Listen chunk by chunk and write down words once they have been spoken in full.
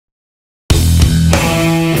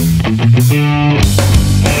Today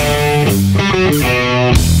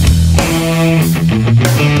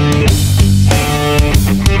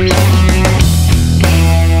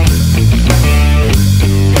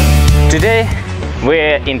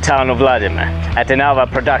we're in town of Vladimir at another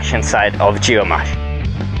production site of Geomash.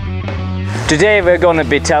 Today we're going to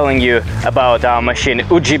be telling you about our machine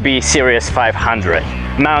UGB Series 500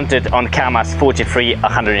 mounted on KAMAZ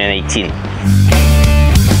 43-118.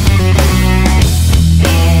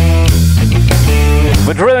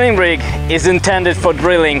 The drilling rig is intended for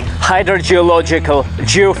drilling hydrogeological,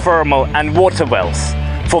 geothermal and water wells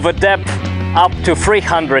for the depth up to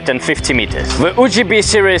 350 meters. The UGB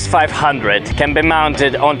Series 500 can be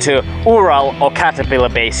mounted onto Ural or Caterpillar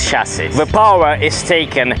based chassis. The power is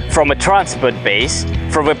taken from a transport base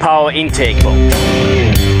through the power intake box.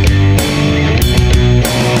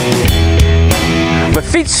 The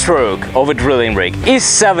feed stroke of a drilling rig is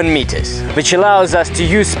 7 meters, which allows us to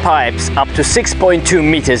use pipes up to 6.2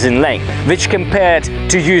 meters in length, which compared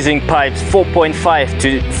to using pipes 4.5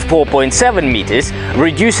 to 4.7 meters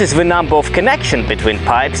reduces the number of connections between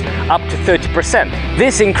pipes up to 30%.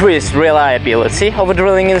 This increased reliability of a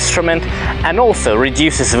drilling instrument and also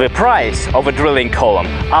reduces the price of a drilling column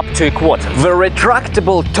up to a quarter. The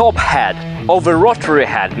retractable top head of a rotary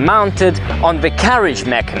head mounted on the carriage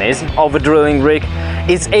mechanism of a drilling rig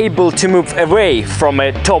is able to move away from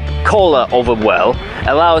a top collar of a well,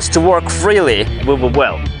 allows to work freely with a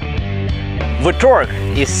well. The torque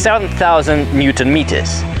is 7,000 Newton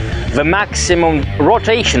meters. The maximum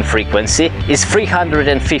rotation frequency is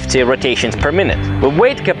 350 rotations per minute. The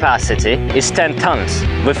weight capacity is 10 tons.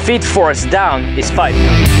 The feed force down is 5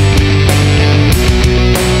 tons.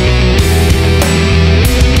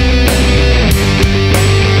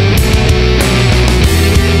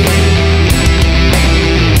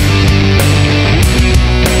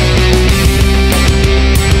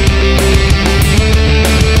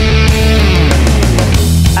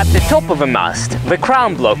 Top of the mast, the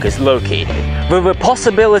crown block is located, with the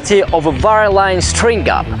possibility of a wireline string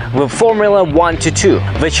up with formula 1 to 2,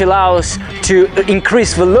 which allows to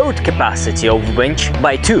increase the load capacity of the winch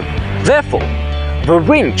by 2. Therefore, the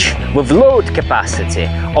winch with load capacity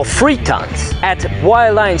of 3 tons at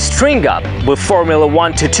wireline string up with formula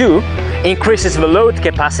 1 to 2 increases the load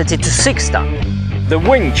capacity to 6 tons. The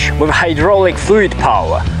winch with hydraulic fluid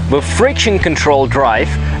power, with friction control drive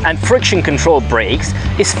and friction control brakes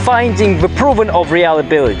is finding the proven of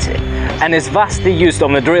reliability and is vastly used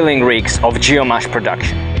on the drilling rigs of Geomash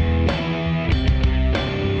production.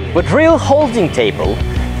 The drill holding table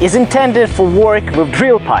is intended for work with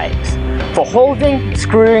drill pipes, for holding,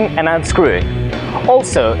 screwing and unscrewing.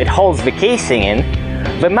 Also, it holds the casing in.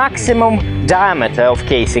 The maximum diameter of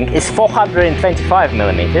casing is 425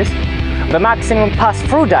 millimeters. The maximum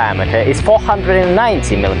pass-through diameter is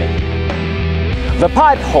 490 mm. The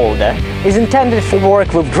pipe holder is intended for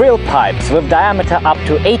work with drill pipes with diameter up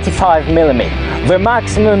to 85 mm. The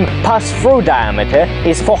maximum pass-through diameter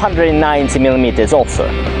is 490 mm also.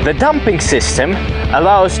 The dumping system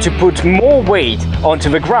allows to put more weight onto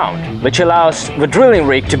the ground, which allows the drilling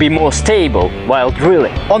rig to be more stable while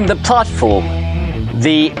drilling. On the platform,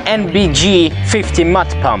 the NBG 50 mud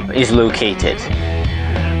pump is located.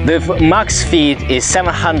 The max feed is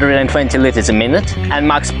 720 liters a minute and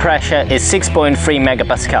max pressure is 6.3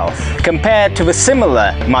 megapascals. Compared to the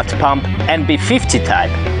similar mud pump NB50 type,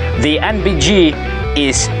 the NBG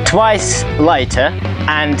is twice lighter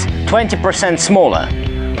and 20% smaller,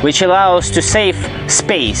 which allows to save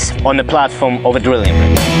space on the platform of a drilling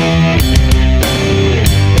rig.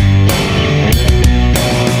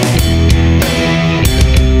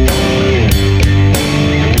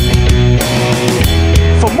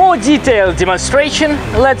 For more detailed demonstration,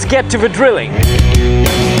 let's get to the drilling.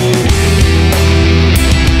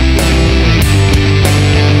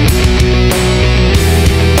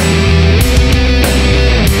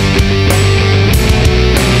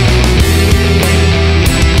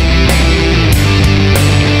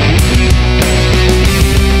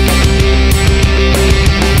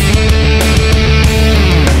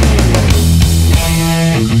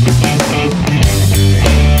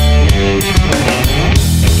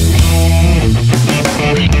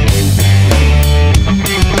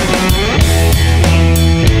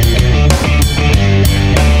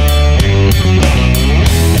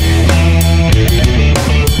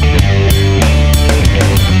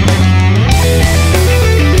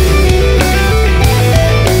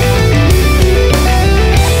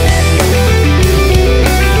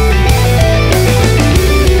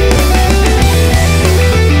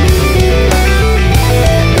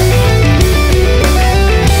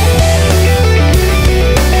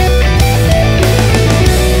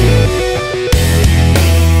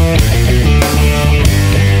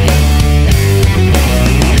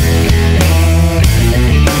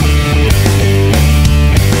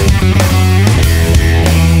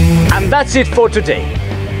 that's it for today.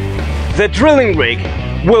 The drilling rig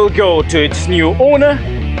will go to its new owner,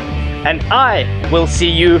 and I will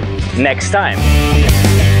see you next time.